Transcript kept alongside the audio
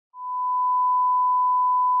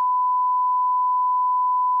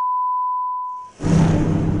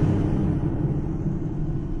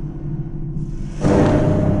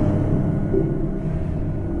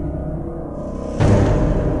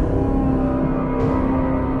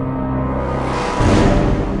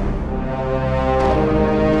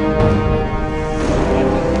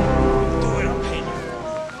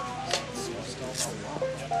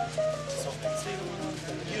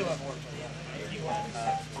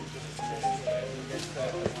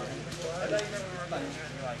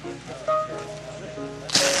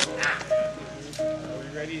Are we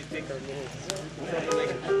ready to take our little...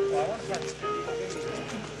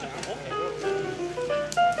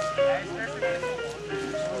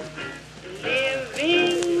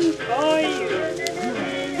 Living for you.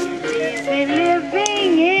 Easy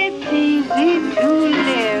living, it's easy to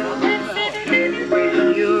live. When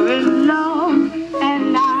you're in love,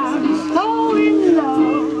 and I'm so in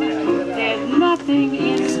love, there's nothing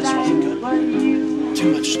in life but you. Too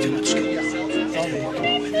much.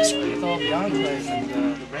 It's all the enclaves and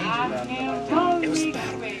the range around. It was the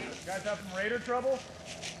battle. You guys have some raider trouble?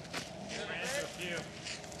 Ran into a few.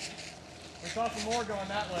 We saw some more going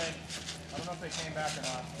that way. I don't know if they came back or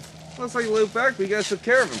not. Looks like you lived back, but you guys took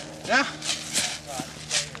care of him. Yeah.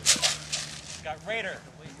 Got raider.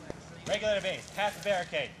 Regulator base. Past the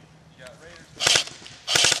barricade. You got raiders.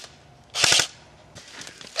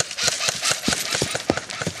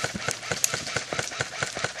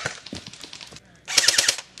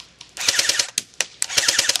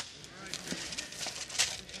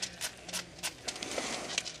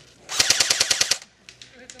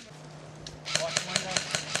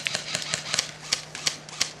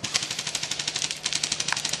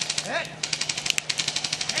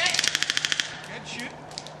 Good shoot.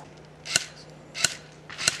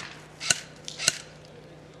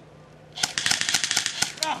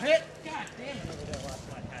 Oh, hit! God damn it! I lost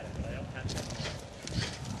my hat, but I don't have it anymore.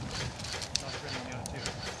 Not bringing the other two.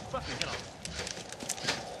 Fucking hit off.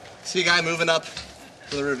 See a guy moving up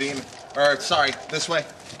to the ravine. Or, sorry, this way.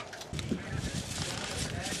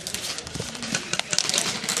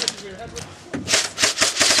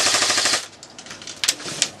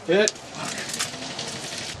 Hit.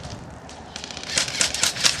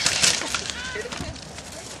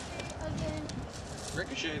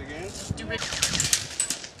 Ricocheted again.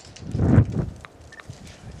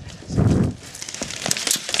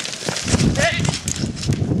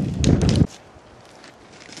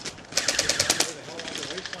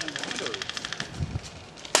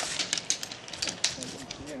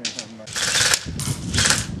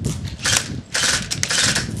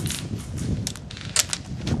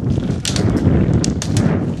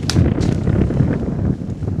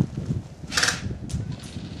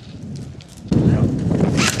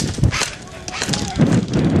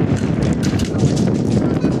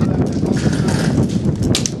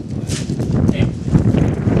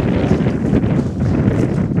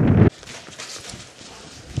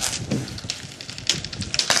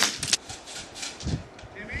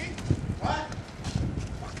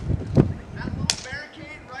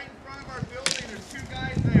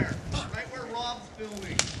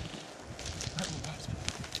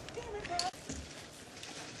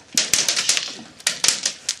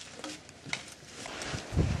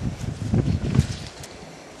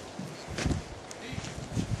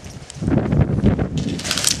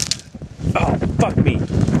 Fuck me. I'm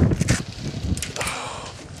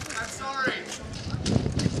sorry.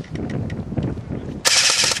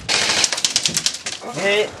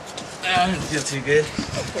 Hit. I didn't feel too good.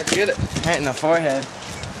 Get it. Right in the forehead.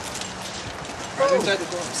 Right inside the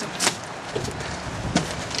door.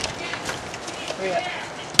 Where you at?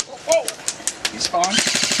 Oh! You spawned?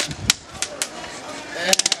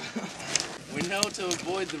 We know to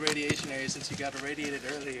avoid the radiation area since you got irradiated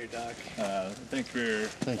earlier, Doc.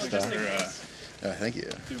 Thanks, Doc. Thank you.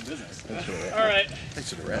 Doing business. All right. Thanks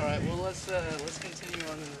for the red. All right, well let's continue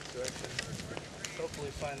on in this direction. Hopefully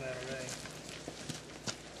find that array.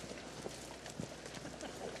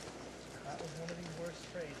 That was one of the worst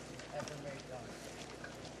trades ever made, Doc.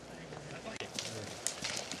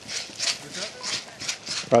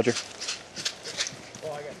 Roger.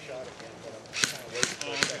 Well, I got shot again, but I'm kind of waiting for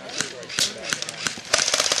a second before I come back.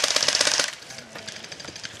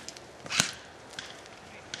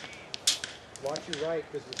 Watch your right,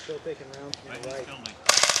 because we're still taking rounds from the right.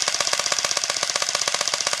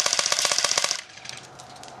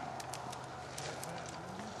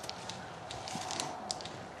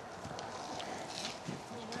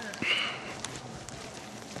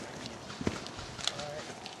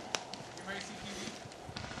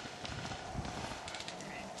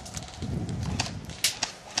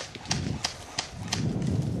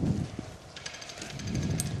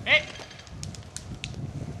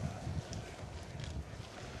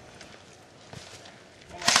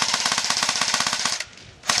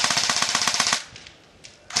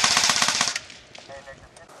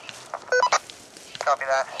 Copy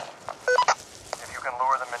that. If you can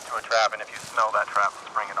lure them into a trap, and if you smell that trap,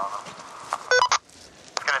 spring it on them. I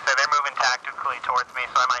was gonna say, they're moving tactically towards me,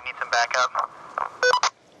 so I might need some backup.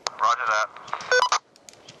 Roger that.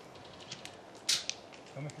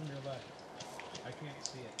 Coming from your left. I can't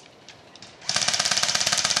see it.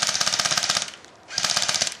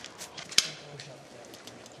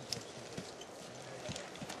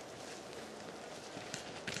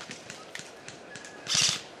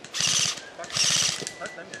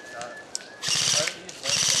 Let them get shot. Why don't you use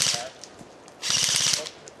one for that?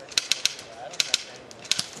 I don't have any.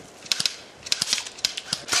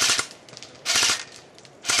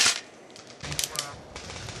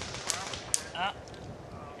 Ah.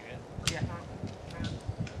 Yeah.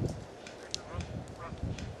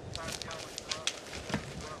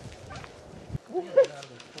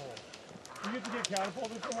 You get to get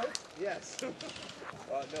catapulted somewhere? Yes. No, you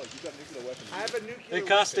got nuclear weapons. I have a nuclear Hey,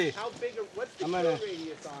 Costi. weapon. How big? What's the I'm kill gonna-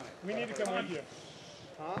 radius on it? We need to come with you.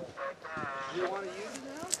 Huh? You want to use it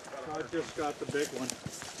now? I just got the big one.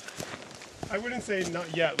 I wouldn't say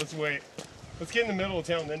not yet. Let's wait. Let's get in the middle of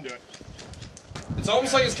town and then do it. It's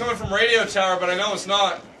almost like it's coming from radio tower, but I know it's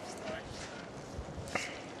not.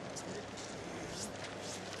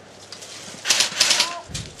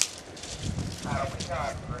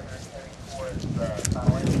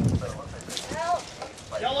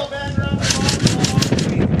 Yellow band around the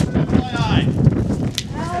FYI.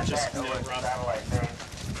 Just satellite base.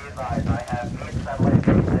 Be advised, I have 8 satellite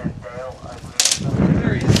bases in Dale, I believe.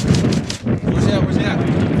 There he is. Where's he at? Where's he at?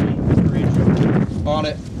 On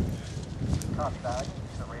it. Copy that.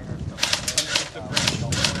 The Raiders.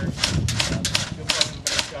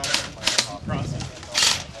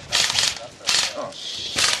 Oh,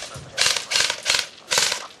 shit.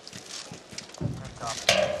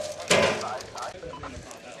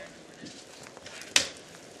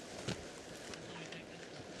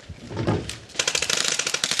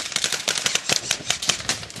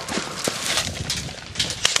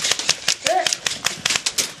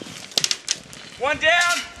 One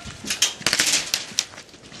down.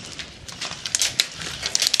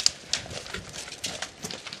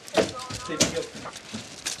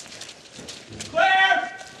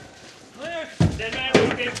 Clear. Clear. Dead man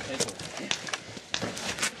wounded.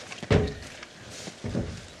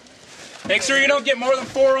 Make sure you don't get more than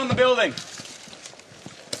 4 on the building.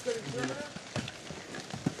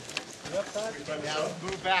 Yeah,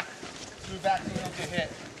 move back. Move back so you don't get hit.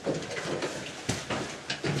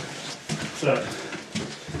 So,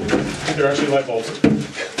 they're actually light bulbs.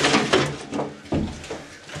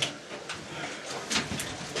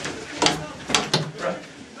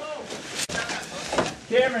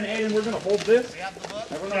 Cameron, Aiden, we're going to hold this. We have the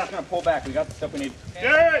book. Everyone else is going to pull back. We got the stuff we need.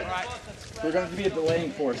 Good! We're going to be a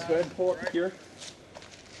delaying force. Go ahead and pull up here.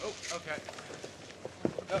 Oh, okay.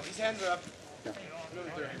 No, these hands are up. Really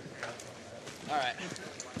through. All right.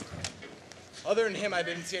 Other than him, I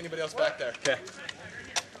didn't see anybody else back there. Okay.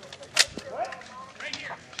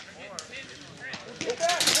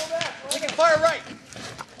 We can fire right.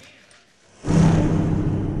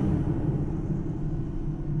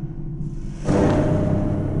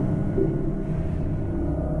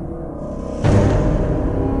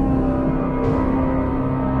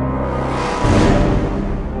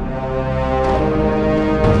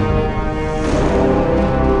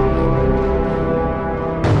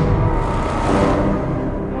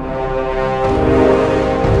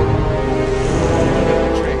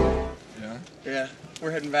 Yeah,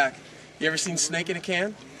 we're heading back. You ever seen snake in a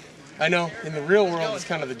can? I know, in the real world it's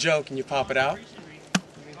kind of the joke and you pop it out.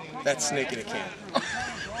 That's snake in a can.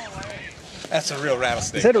 That's a real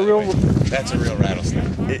rattlesnake. Is that a real? That's a real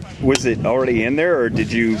rattlesnake. Was it already in there, or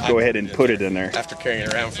did you go ahead and put it in there? After carrying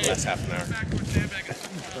it around for the last half an hour.